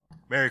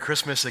Merry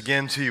Christmas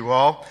again to you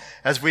all.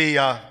 As we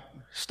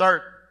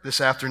start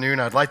this afternoon,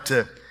 I'd like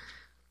to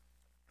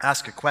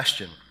ask a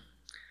question.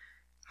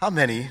 How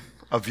many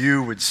of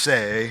you would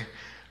say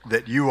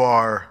that you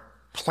are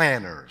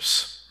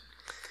planners?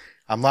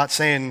 I'm not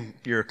saying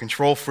you're a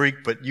control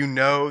freak, but you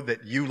know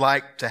that you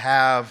like to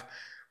have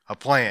a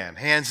plan.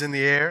 Hands in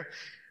the air.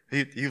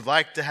 You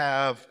like to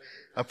have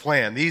a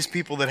plan. These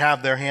people that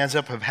have their hands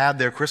up have had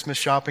their Christmas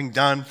shopping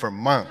done for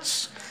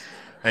months.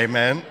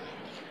 Amen.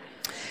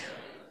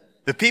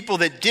 The people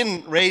that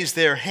didn't raise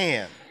their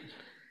hand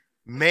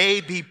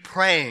may be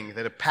praying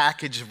that a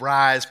package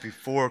arrives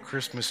before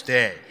Christmas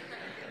Day.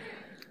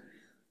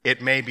 It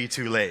may be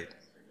too late.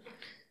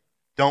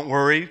 Don't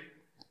worry,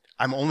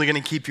 I'm only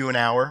going to keep you an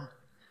hour.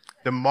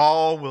 The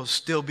mall will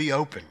still be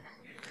open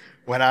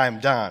when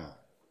I'm done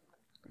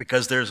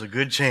because there's a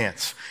good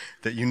chance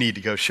that you need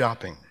to go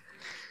shopping.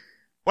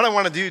 What I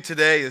want to do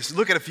today is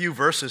look at a few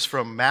verses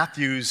from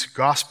Matthew's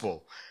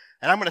Gospel.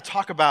 And I'm going to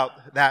talk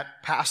about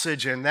that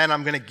passage, and then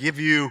I'm going to give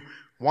you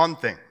one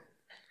thing.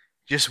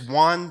 Just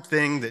one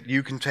thing that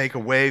you can take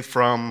away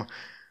from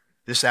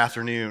this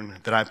afternoon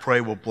that I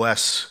pray will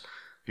bless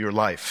your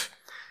life.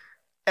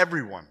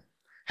 Everyone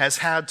has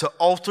had to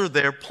alter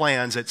their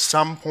plans at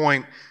some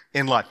point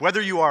in life,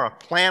 whether you are a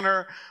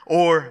planner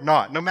or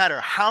not. No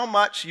matter how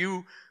much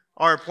you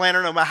are a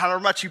planner, no matter how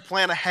much you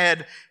plan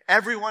ahead,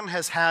 everyone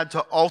has had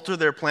to alter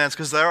their plans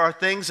because there are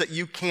things that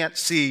you can't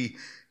see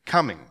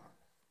coming.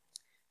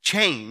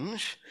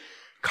 Change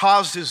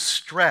causes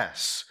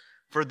stress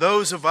for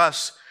those of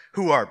us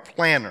who are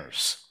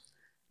planners.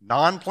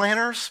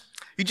 Non-planners,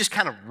 you just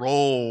kind of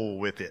roll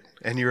with it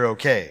and you're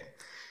okay.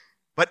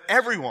 But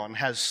everyone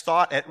has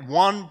thought at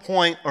one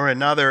point or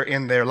another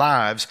in their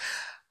lives,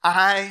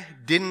 I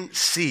didn't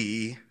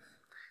see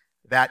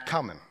that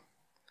coming.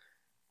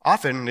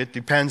 Often it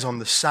depends on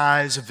the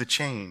size of the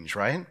change,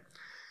 right?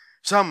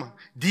 Some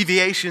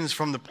deviations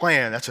from the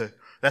plan,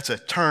 that's a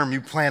term you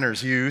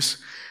planners use,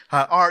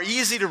 are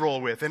easy to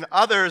roll with, and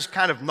others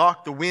kind of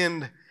knock the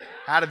wind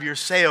out of your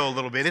sail a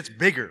little bit. It's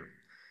bigger.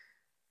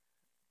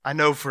 I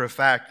know for a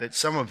fact that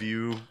some of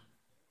you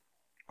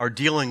are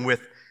dealing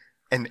with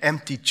an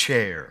empty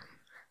chair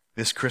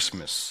this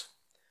Christmas.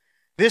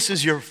 This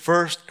is your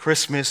first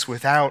Christmas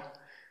without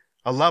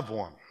a loved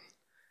one,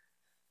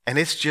 and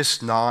it's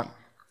just not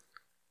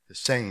the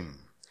same.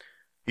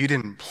 You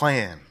didn't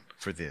plan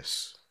for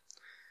this.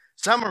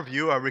 Some of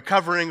you are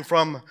recovering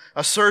from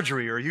a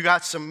surgery, or you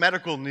got some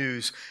medical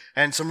news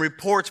and some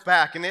reports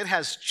back, and it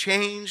has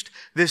changed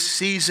this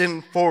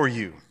season for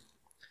you.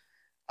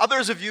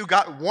 Others of you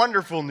got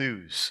wonderful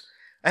news,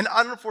 an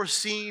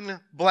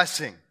unforeseen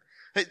blessing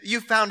that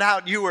you found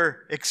out you were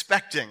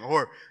expecting,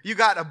 or you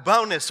got a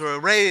bonus or a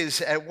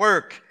raise at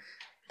work,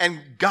 and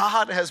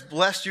God has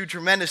blessed you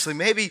tremendously.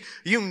 Maybe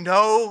you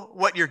know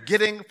what you're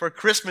getting for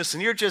Christmas,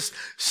 and you're just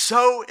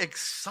so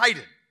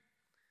excited.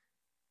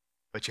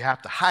 But you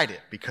have to hide it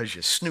because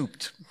you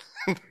snooped.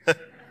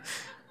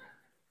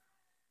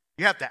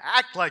 You have to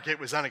act like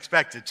it was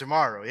unexpected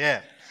tomorrow,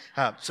 yeah.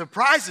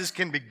 Surprises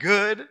can be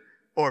good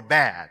or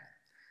bad.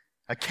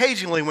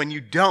 Occasionally, when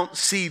you don't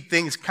see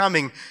things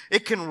coming,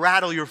 it can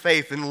rattle your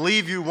faith and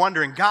leave you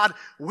wondering, God,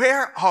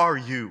 where are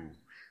you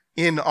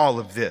in all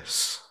of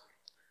this?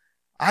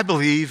 I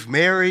believe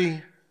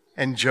Mary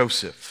and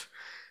Joseph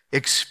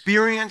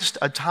experienced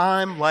a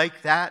time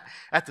like that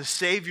at the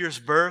Savior's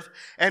birth,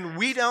 and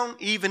we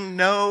don't even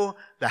know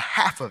the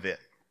half of it.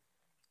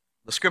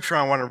 The scripture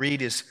I want to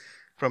read is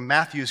from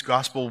Matthew's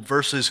Gospel,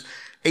 verses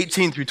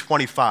 18 through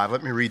 25.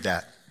 Let me read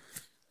that.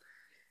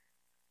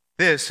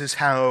 This is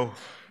how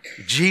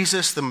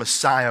Jesus the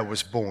Messiah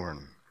was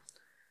born.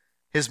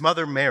 His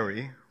mother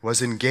Mary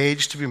was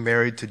engaged to be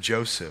married to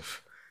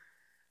Joseph,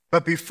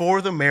 but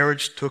before the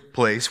marriage took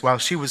place, while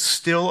she was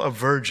still a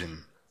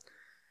virgin,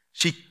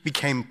 she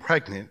became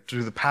pregnant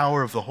through the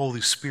power of the Holy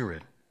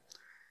Spirit.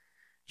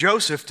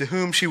 Joseph, to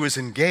whom she was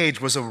engaged,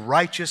 was a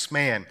righteous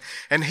man,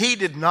 and he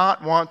did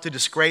not want to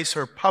disgrace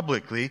her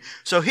publicly,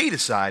 so he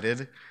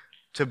decided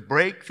to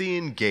break the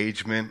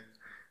engagement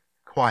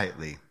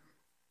quietly.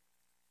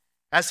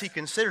 As he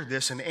considered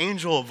this, an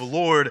angel of the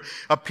Lord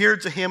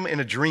appeared to him in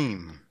a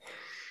dream.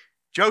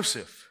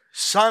 Joseph,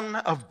 son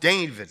of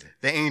David,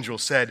 the angel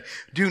said,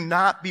 do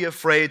not be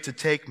afraid to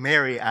take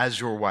Mary as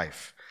your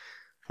wife.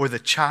 For the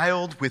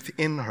child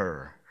within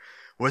her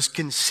was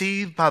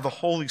conceived by the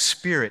Holy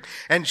Spirit,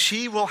 and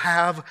she will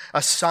have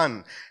a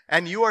son,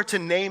 and you are to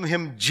name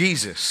him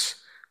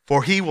Jesus,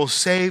 for he will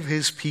save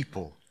his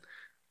people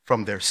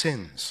from their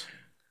sins.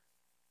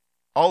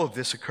 All of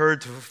this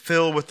occurred to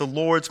fulfill what the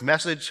Lord's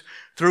message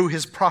through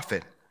his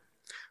prophet.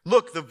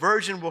 Look, the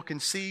virgin will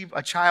conceive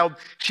a child.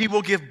 She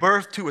will give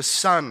birth to a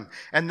son,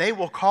 and they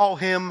will call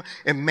him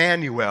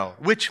Emmanuel,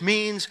 which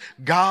means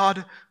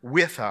God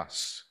with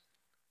us.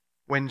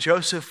 When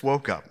Joseph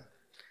woke up,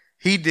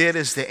 he did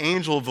as the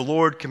angel of the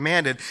Lord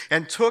commanded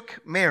and took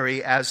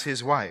Mary as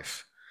his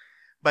wife.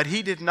 But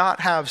he did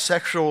not have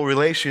sexual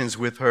relations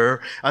with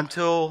her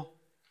until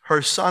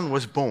her son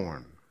was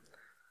born,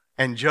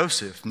 and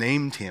Joseph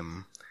named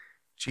him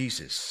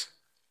Jesus.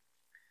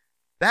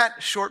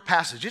 That short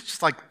passage, it's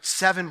just like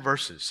 7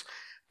 verses,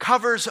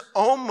 covers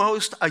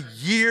almost a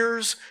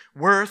year's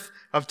worth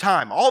of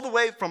time, all the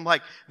way from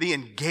like the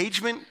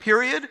engagement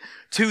period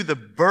to the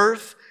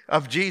birth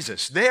of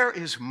Jesus. There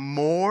is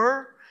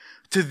more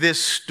to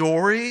this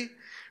story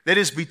that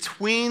is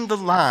between the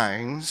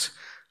lines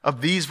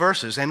of these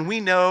verses, and we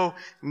know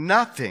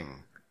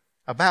nothing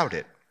about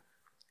it.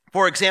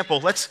 For example,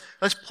 let's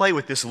play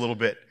with this a little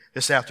bit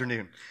this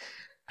afternoon.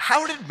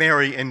 How did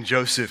Mary and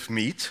Joseph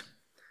meet?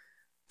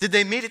 Did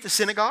they meet at the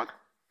synagogue?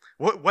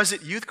 Was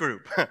it youth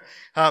group?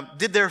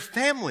 Did their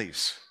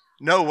families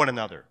know one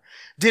another?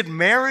 Did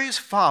Mary's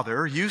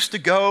father used to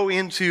go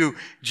into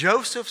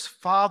Joseph's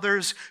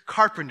father's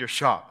carpenter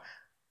shop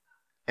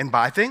and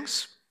buy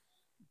things,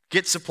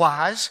 get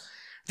supplies?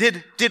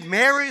 Did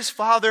Mary's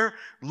father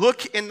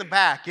look in the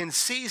back and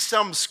see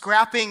some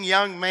scrapping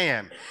young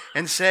man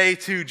and say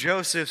to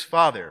Joseph's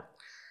father,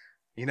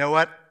 you know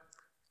what?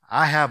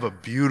 I have a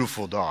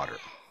beautiful daughter.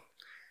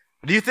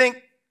 Do you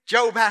think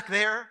Joe back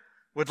there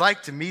would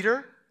like to meet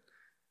her?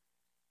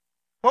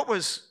 What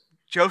was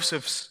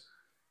Joseph's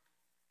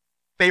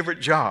favorite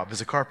job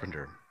as a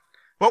carpenter?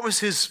 What was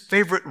his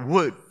favorite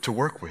wood to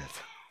work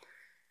with?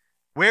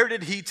 Where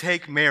did he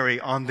take Mary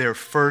on their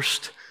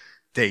first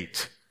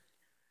date?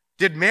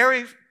 Did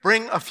Mary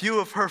bring a few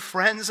of her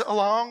friends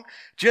along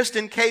just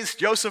in case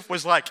Joseph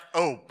was like,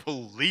 oh,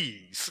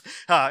 please,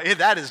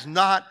 that is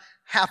not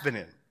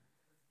happening?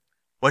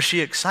 Was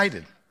she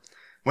excited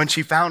when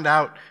she found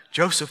out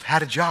Joseph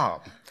had a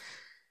job?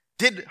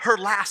 Did her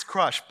last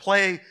crush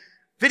play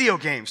video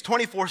games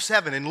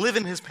 24/7 and live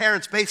in his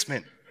parents'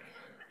 basement?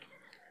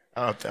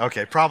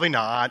 Okay, probably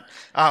not.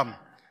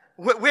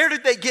 Where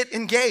did they get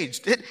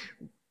engaged?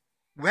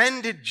 When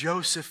did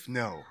Joseph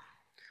know?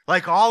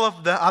 Like all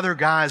of the other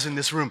guys in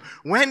this room,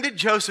 when did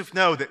Joseph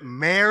know that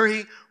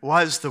Mary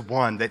was the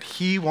one that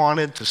he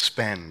wanted to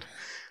spend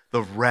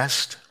the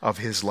rest of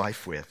his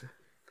life with?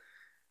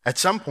 At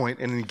some point,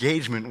 an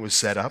engagement was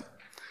set up.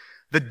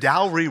 The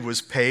dowry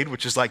was paid,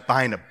 which is like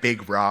buying a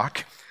big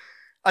rock.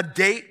 A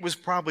date was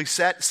probably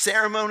set.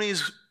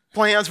 Ceremonies,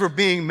 plans were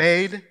being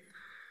made.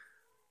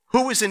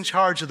 Who was in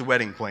charge of the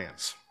wedding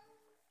plans?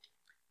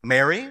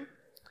 Mary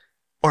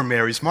or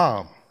Mary's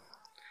mom?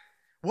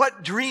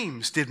 What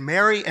dreams did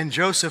Mary and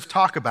Joseph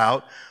talk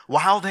about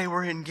while they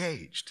were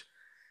engaged?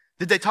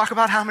 Did they talk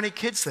about how many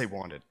kids they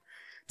wanted?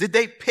 Did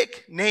they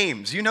pick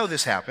names? You know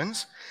this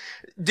happens.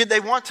 Did they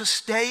want to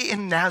stay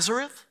in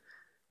Nazareth,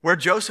 where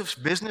Joseph's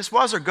business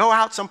was, or go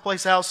out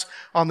someplace else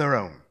on their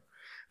own?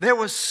 There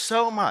was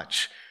so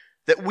much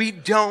that we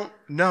don't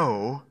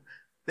know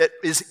that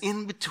is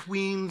in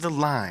between the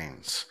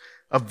lines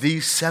of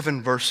these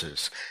 7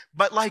 verses.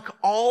 But like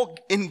all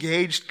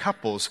engaged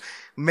couples,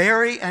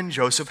 Mary and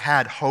Joseph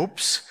had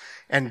hopes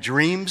and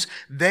dreams.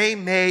 They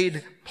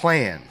made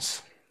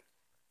plans.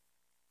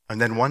 And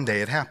then one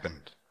day it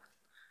happened.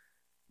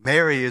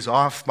 Mary is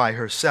off by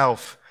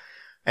herself,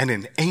 and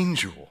an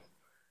angel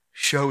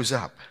shows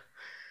up.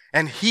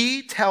 And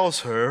he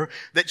tells her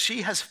that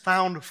she has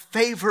found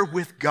favor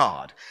with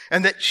God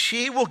and that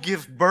she will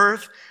give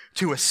birth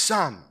to a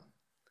son.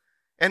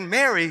 And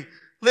Mary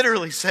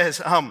literally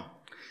says,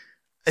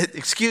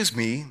 excuse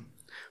me,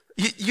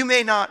 you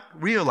may not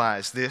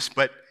realize this,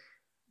 but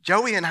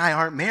Joey and I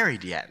aren't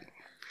married yet.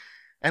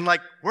 And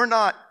we're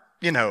not,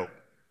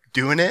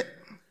 doing it.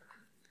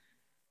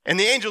 And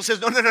the angel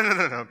says,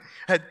 no.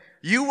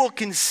 You will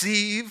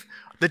conceive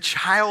the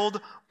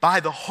child by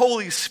the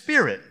Holy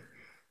Spirit.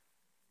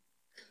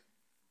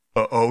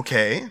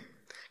 Okay.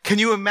 Can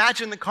you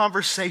imagine the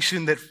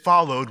conversation that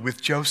followed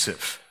with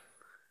Joseph?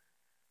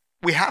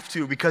 We have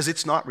to because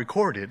it's not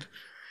recorded,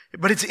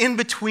 but it's in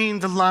between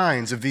the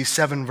lines of these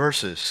 7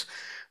 verses.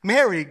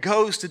 Mary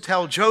goes to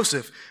tell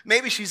Joseph.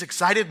 Maybe she's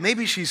excited,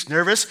 maybe she's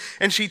nervous,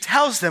 and she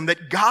tells them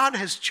that God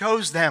has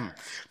chose them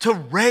to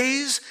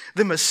raise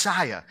the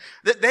Messiah,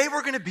 that they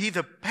were going to be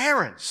the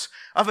parents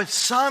of a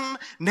son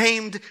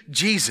named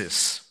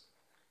Jesus.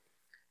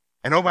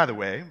 And oh, by the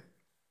way,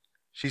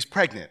 she's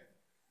pregnant.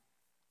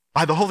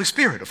 By the Holy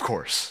Spirit, of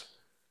course.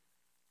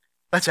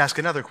 Let's ask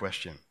another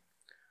question.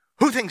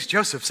 Who thinks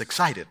Joseph's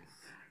excited?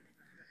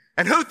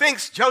 And who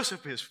thinks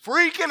Joseph is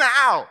freaking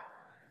out?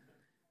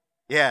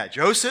 Yeah,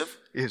 Joseph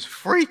is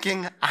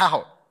freaking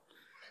out.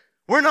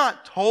 We're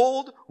not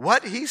told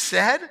what he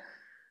said.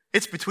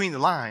 It's between the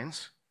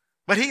lines.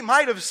 But he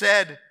might have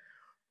said,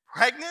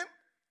 pregnant?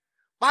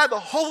 By the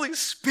Holy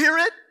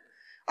Spirit?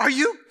 Are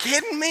you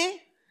kidding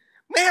me?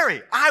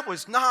 Mary, I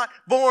was not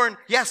born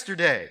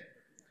yesterday.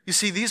 You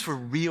see, these were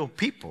real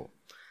people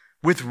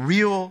with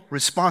real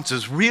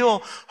responses,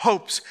 real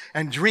hopes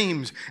and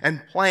dreams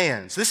and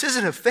plans. This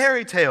isn't a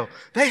fairy tale.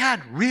 They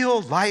had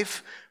real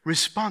life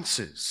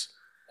responses.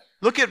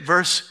 Look at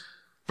verses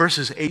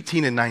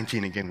 18 and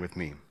 19 again with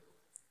me.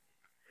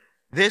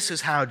 This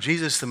is how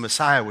Jesus the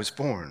Messiah was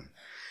born.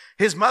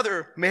 His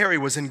mother, Mary,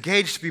 was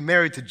engaged to be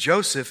married to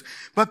Joseph,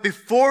 but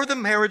before the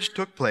marriage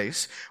took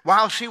place,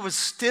 while she was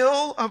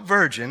still a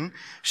virgin,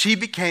 she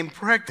became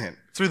pregnant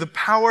through the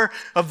power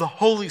of the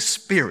Holy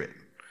Spirit.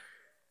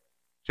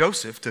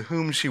 Joseph, to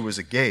whom she was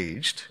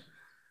engaged,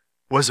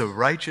 was a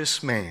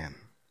righteous man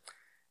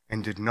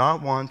and did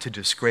not want to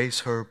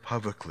disgrace her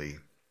publicly.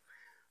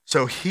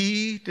 So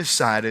he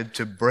decided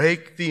to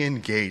break the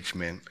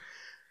engagement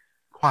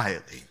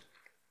quietly.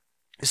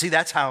 You see,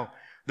 that's how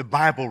the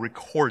Bible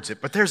records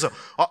it. But there's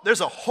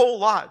a whole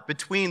lot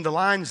between the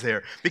lines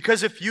there.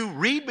 Because if you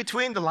read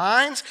between the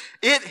lines,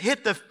 it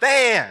hit the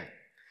fan.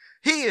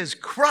 He is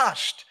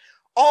crushed.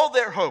 All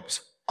their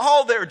hopes,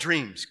 all their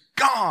dreams,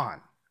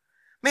 gone.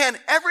 Man,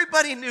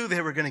 everybody knew they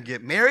were going to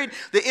get married.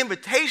 The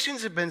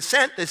invitations had been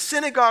sent. The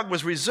synagogue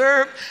was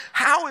reserved.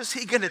 How is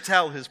he going to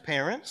tell his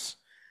parents,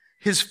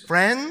 his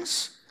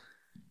friends?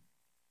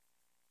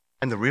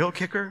 And the real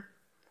kicker,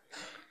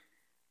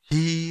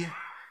 he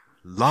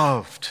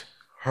loved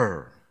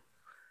her.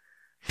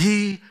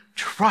 He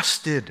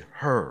trusted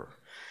her.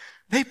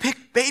 They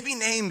picked baby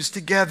names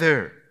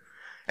together,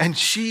 and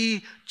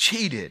she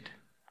cheated.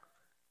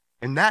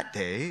 In that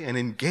day, an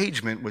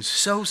engagement was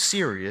so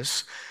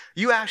serious,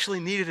 you actually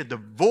needed a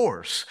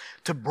divorce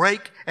to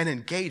break an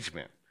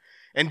engagement.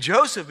 And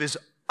Joseph is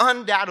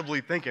undoubtedly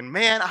thinking,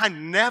 man, I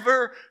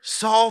never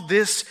saw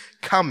this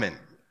coming.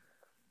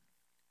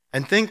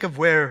 And think of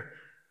where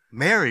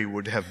Mary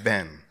would have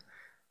been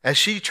as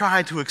she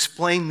tried to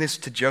explain this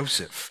to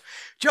Joseph.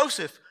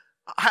 Joseph,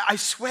 I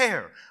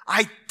swear,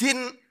 I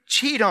didn't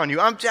cheat on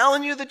you. I'm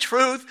telling you the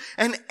truth.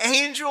 An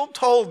angel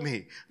told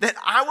me that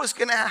I was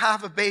going to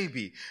have a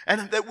baby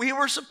and that we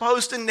were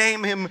supposed to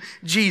name him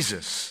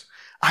Jesus.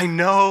 I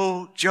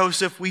know,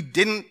 Joseph, we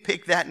didn't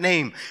pick that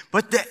name,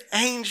 but the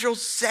angel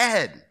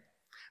said,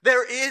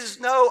 there is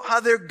no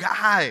other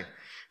guy.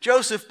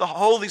 Joseph, the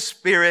Holy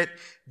Spirit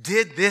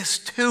did this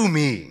to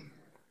me.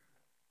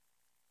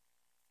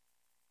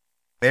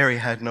 Mary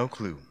had no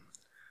clue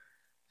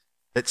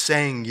that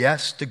saying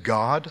yes to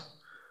God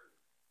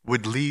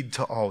would lead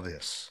to all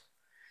this.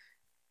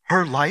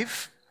 Her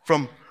life,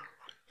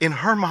 in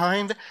her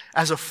mind,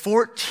 as a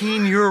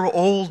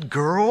 14-year-old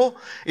girl,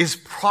 is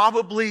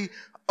probably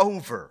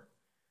over.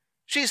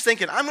 She's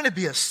thinking, I'm going to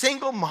be a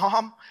single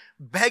mom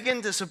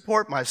begging to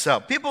support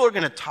myself. People are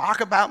going to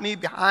talk about me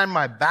behind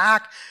my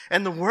back.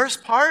 And the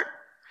worst part,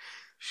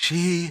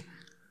 she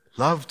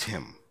loved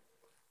him.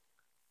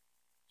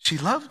 She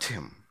loved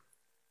him.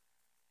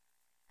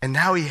 And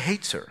now he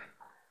hates her.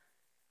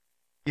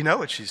 You know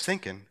what she's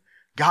thinking?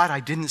 God, I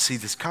didn't see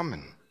this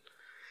coming.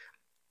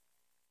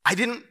 I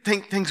didn't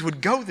think things would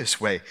go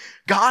this way.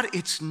 God,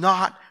 it's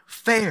not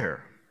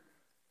fair.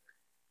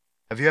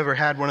 Have you ever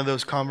had one of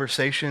those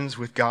conversations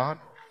with God?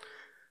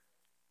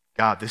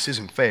 God, this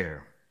isn't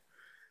fair.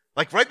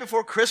 Like right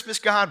before Christmas,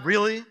 God,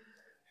 really?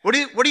 What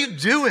are you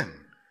doing?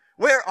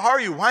 Where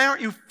are you? Why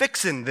aren't you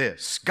fixing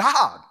this?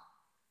 God,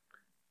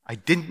 I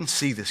didn't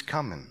see this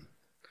coming.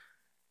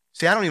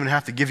 See, I don't even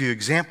have to give you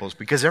examples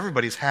because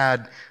everybody's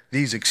had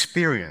these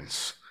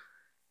experiences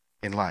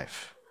in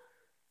life.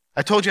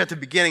 I told you at the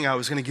beginning I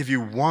was going to give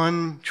you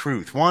one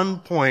truth, one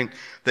point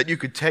that you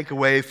could take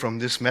away from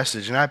this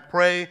message. And I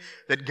pray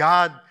that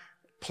God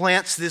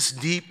plants this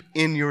deep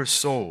in your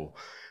soul.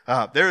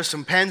 There are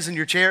some pens in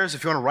your chairs.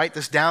 If you want to write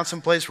this down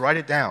someplace, write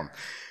it down.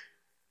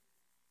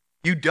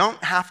 You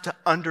don't have to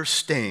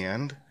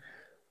understand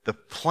the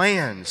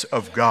plans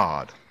of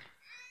God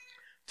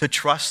to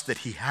trust that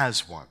He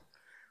has one.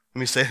 Let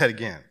me say that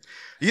again.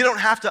 You don't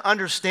have to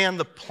understand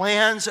the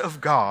plans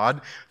of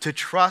God to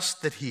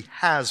trust that He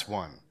has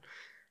one.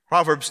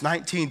 Proverbs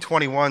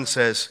 19:21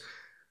 says,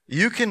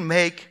 you can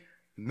make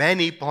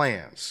many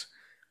plans,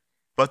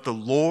 but the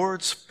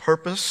Lord's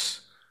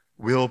purpose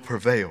will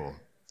prevail.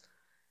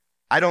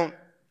 I don't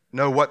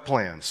know what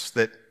plans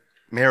that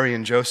Mary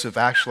and Joseph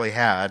actually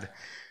had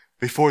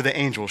before the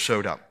angel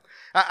showed up.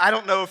 I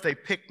don't know if they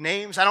picked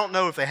names. I don't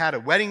know if they had a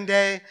wedding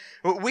day.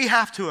 We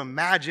have to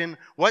imagine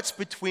what's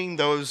between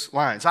those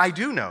lines. I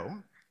do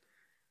know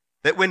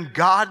that when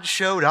God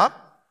showed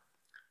up,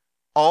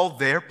 all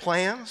their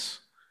plans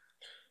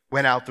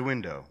went out the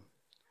window.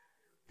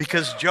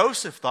 Because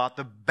Joseph thought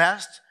the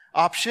best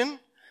option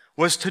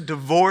was to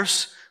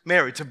divorce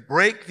Mary, to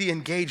break the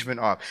engagement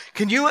off.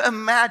 Can you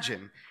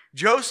imagine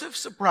Joseph's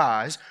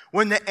surprise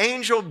when the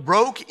angel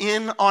broke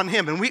in on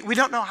him? And we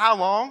don't know how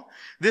long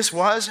this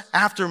was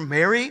after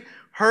Mary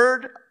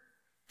heard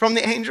from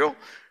the angel.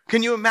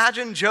 Can you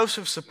imagine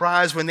Joseph's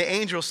surprise when the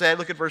angel said,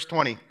 look at verse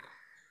 20,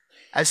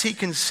 as he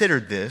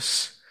considered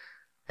this,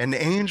 an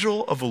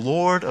angel of the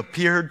Lord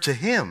appeared to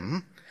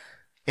him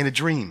in a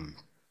dream.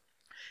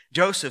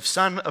 Joseph,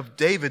 son of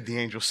David, the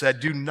angel said,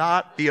 do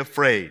not be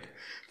afraid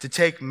to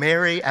take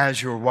Mary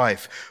as your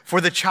wife, for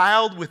the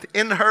child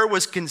within her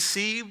was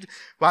conceived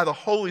by the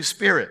Holy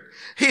Spirit.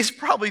 He's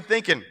probably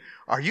thinking,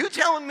 are you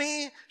telling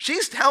me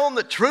she's telling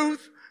the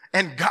truth?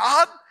 And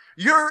God,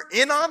 you're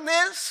in on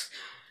this?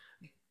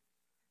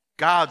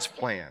 God's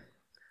plan,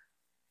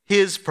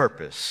 His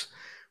purpose,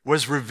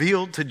 was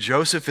revealed to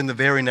Joseph in the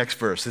very next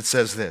verse. It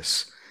says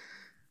this,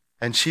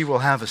 and she will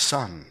have a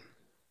son,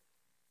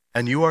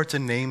 and you are to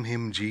name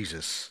him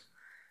Jesus,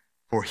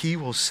 for he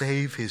will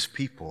save his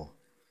people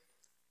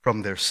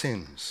from their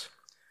sins.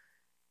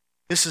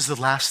 This is the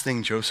last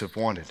thing Joseph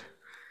wanted.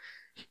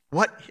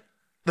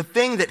 The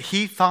thing that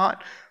he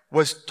thought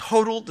was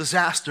total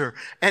disaster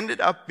ended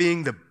up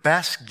being the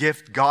best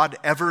gift God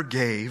ever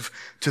gave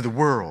to the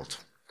world.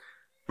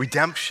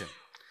 Redemption,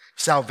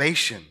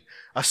 salvation,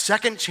 a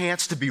second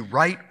chance to be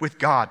right with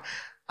God.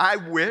 I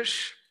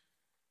wish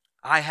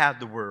I had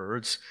the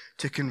words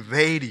to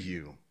convey to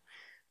you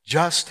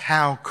just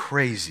how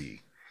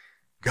crazy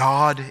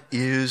God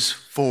is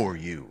for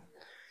you.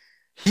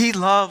 He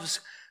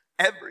loves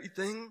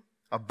everything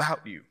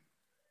about you.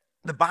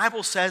 The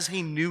Bible says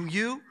He knew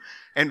you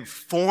and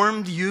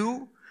formed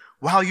you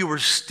while you were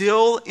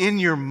still in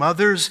your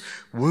mother's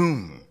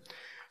womb.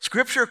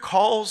 Scripture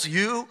calls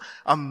you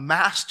a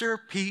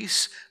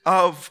masterpiece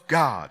of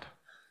God.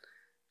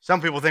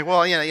 Some people think,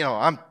 well,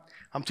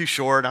 I'm too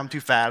short, I'm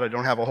too fat, I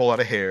don't have a whole lot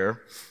of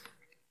hair.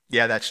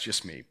 Yeah, that's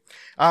just me.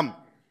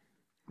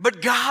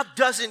 But God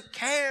doesn't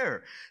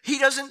care. He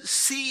doesn't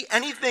see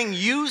anything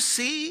you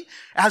see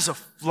as a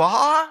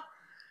flaw.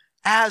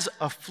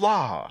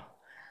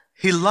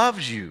 He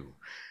loves you.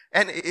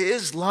 And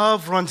His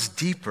love runs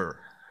deeper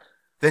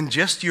than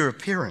just your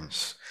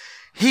appearance.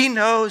 He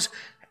knows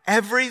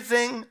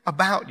everything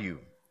about you.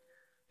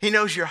 He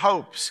knows your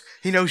hopes.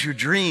 He knows your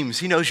dreams.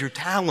 He knows your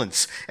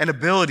talents and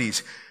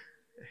abilities.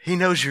 He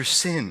knows your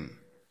sin.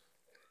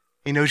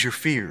 He knows your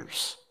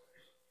fears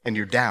and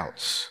your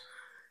doubts.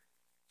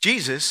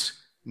 Jesus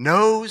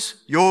knows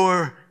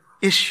your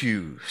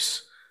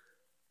issues,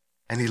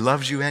 and He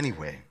loves you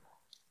anyway.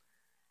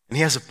 And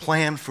He has a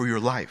plan for your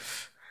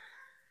life.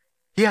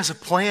 He has a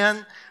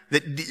plan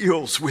that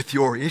deals with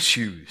your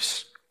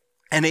issues,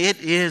 and it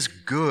is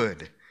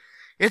good.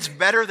 It's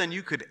better than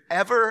you could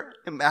ever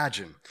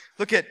imagine.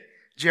 Look at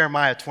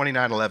Jeremiah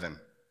 29:11.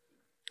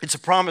 It's a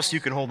promise you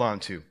can hold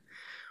on to.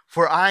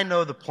 For I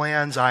know the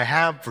plans I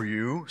have for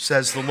you,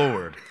 says the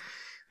Lord.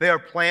 They are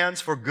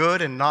plans for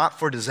good and not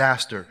for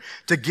disaster,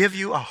 to give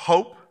you a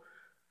hope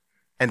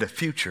and a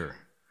future.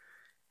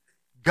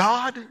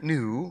 God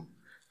knew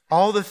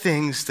all the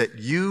things that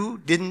you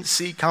didn't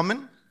see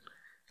coming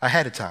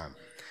ahead of time.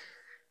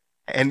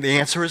 And the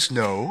answer is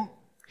no,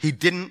 He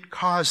didn't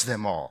cause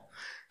them all.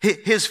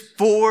 His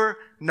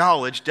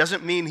foreknowledge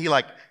doesn't mean He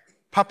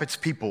puppets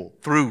people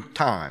through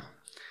time.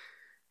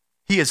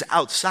 He is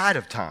outside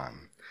of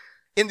time,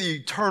 in the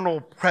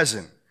eternal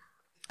present.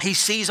 He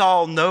sees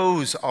all,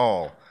 knows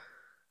all.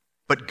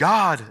 But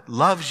God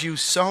loves you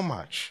so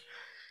much,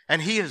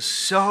 and He is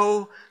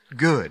so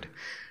good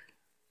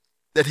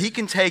that He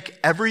can take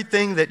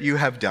everything that you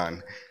have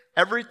done,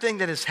 everything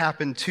that has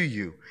happened to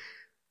you,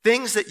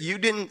 things that you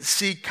didn't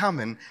see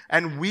coming,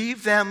 and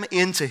weave them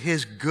into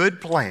His good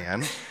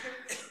plan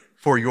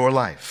for your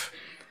life.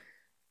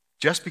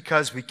 Just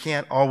because we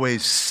can't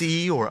always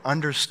see or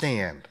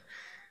understand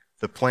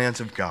the plans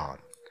of God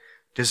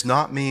does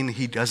not mean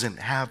He doesn't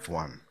have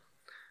one.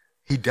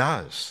 He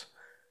does,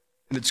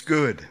 and it's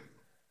good.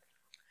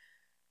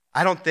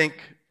 I don't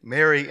think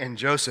Mary and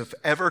Joseph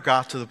ever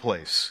got to the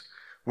place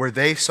where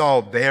they saw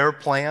their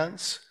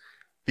plans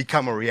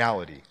become a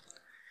reality.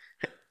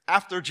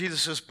 After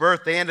Jesus'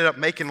 birth, they ended up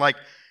making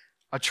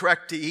a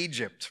trek to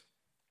Egypt.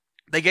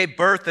 They gave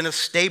birth in a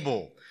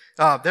stable.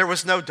 There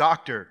was no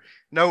doctor,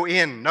 no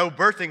inn, no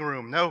birthing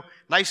room, no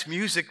nice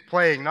music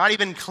playing, not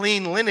even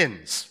clean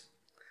linens.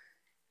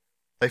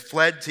 They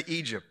fled to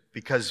Egypt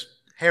because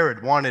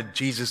Herod wanted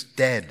Jesus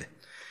dead.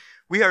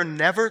 We are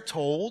never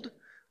told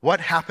what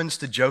happens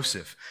to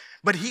Joseph,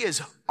 but he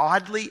is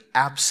oddly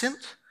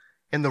absent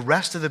in the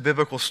rest of the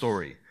biblical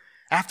story.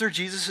 After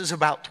Jesus is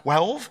about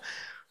 12,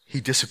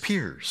 he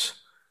disappears.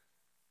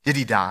 Did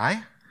he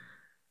die?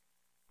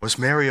 Was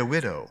Mary a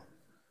widow?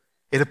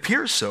 It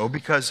appears so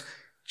because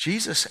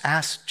Jesus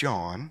asked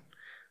John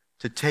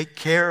to take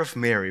care of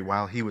Mary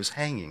while he was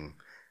hanging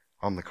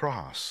on the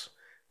cross.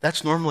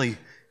 That's normally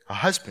a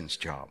husband's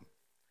job.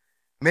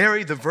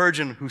 Mary, the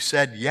virgin who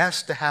said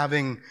yes to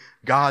having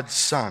God's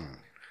son,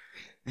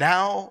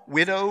 now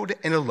widowed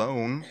and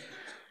alone,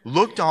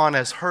 looked on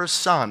as her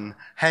son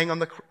hung on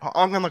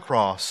the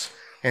cross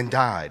and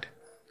died.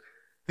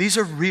 These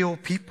are real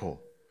people.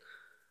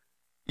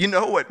 You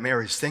know what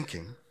Mary's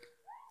thinking.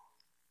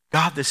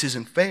 God, this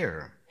isn't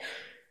fair.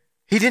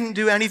 He didn't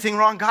do anything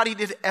wrong. God, He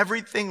did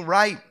everything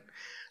right.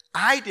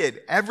 I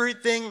did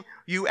everything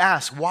you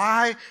asked.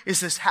 Why is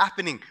this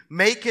happening?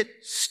 Make it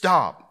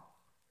stop.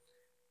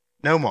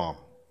 No mom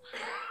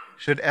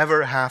should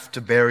ever have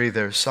to bury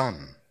their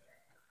son.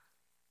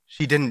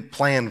 She didn't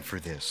plan for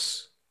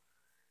this.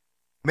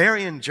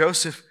 Mary and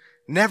Joseph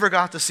never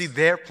got to see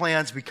their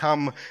plans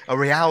become a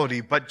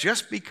reality, but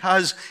just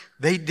because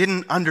they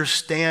didn't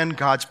understand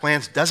God's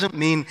plans doesn't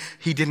mean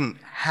He didn't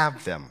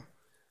have them.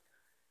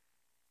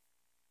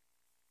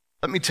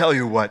 Let me tell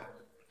you what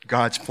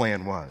God's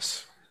plan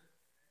was.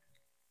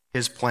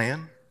 His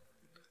plan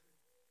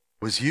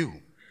was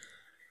you.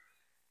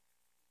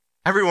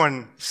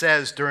 Everyone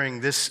says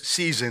during this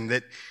season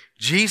that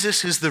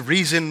Jesus is the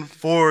reason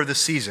for the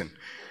season.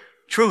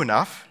 True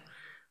enough,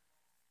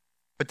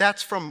 but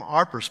that's from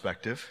our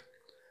perspective.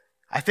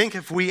 I think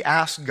if we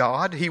asked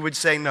God, He would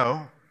say,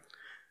 no,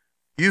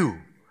 you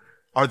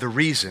are the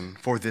reason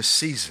for this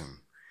season.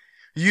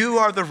 You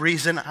are the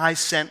reason I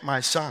sent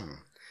my son.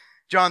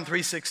 John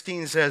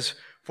 3:16 says,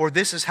 "For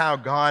this is how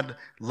God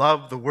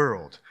loved the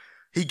world.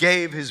 He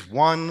gave his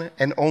one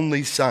and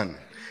only Son,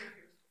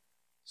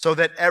 so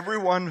that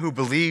everyone who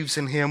believes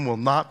in him will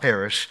not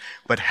perish,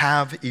 but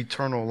have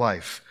eternal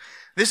life."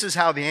 This is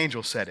how the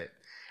angel said it.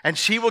 "And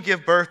she will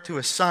give birth to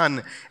a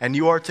son, and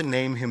you are to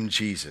name him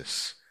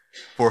Jesus,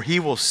 for he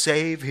will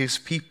save his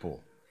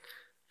people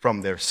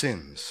from their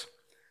sins."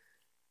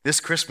 This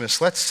Christmas,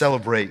 let's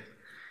celebrate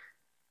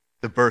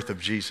the birth of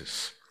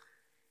Jesus,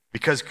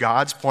 because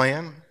God's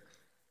plan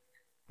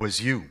was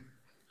you.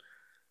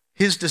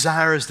 His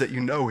desire is that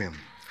you know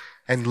him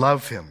and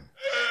love him.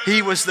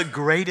 He was the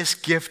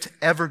greatest gift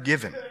ever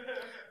given.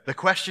 The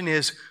question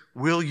is,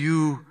 will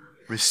you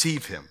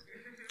receive him?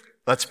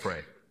 Let's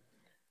pray.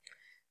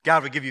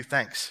 God, we give you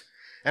thanks.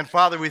 And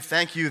Father, we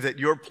thank you that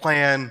your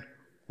plan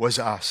was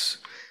us,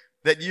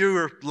 that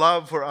your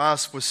love for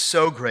us was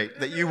so great,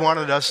 that you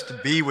wanted us to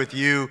be with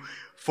you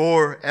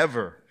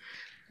forever.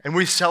 And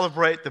we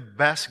celebrate the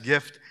best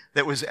gift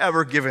that was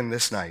ever given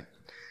this night.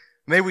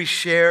 May we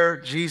share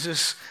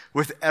Jesus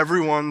with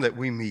everyone that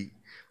we meet,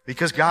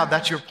 because God,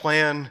 that's your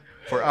plan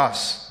for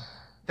us.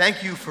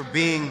 Thank you for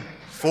being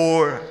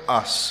for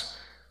us,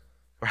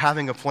 for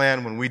having a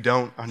plan when we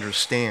don't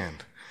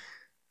understand.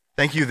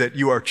 Thank you that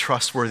you are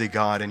trustworthy,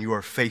 God, and you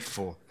are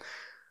faithful.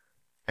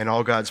 And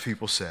all God's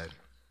people said,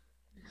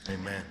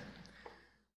 amen.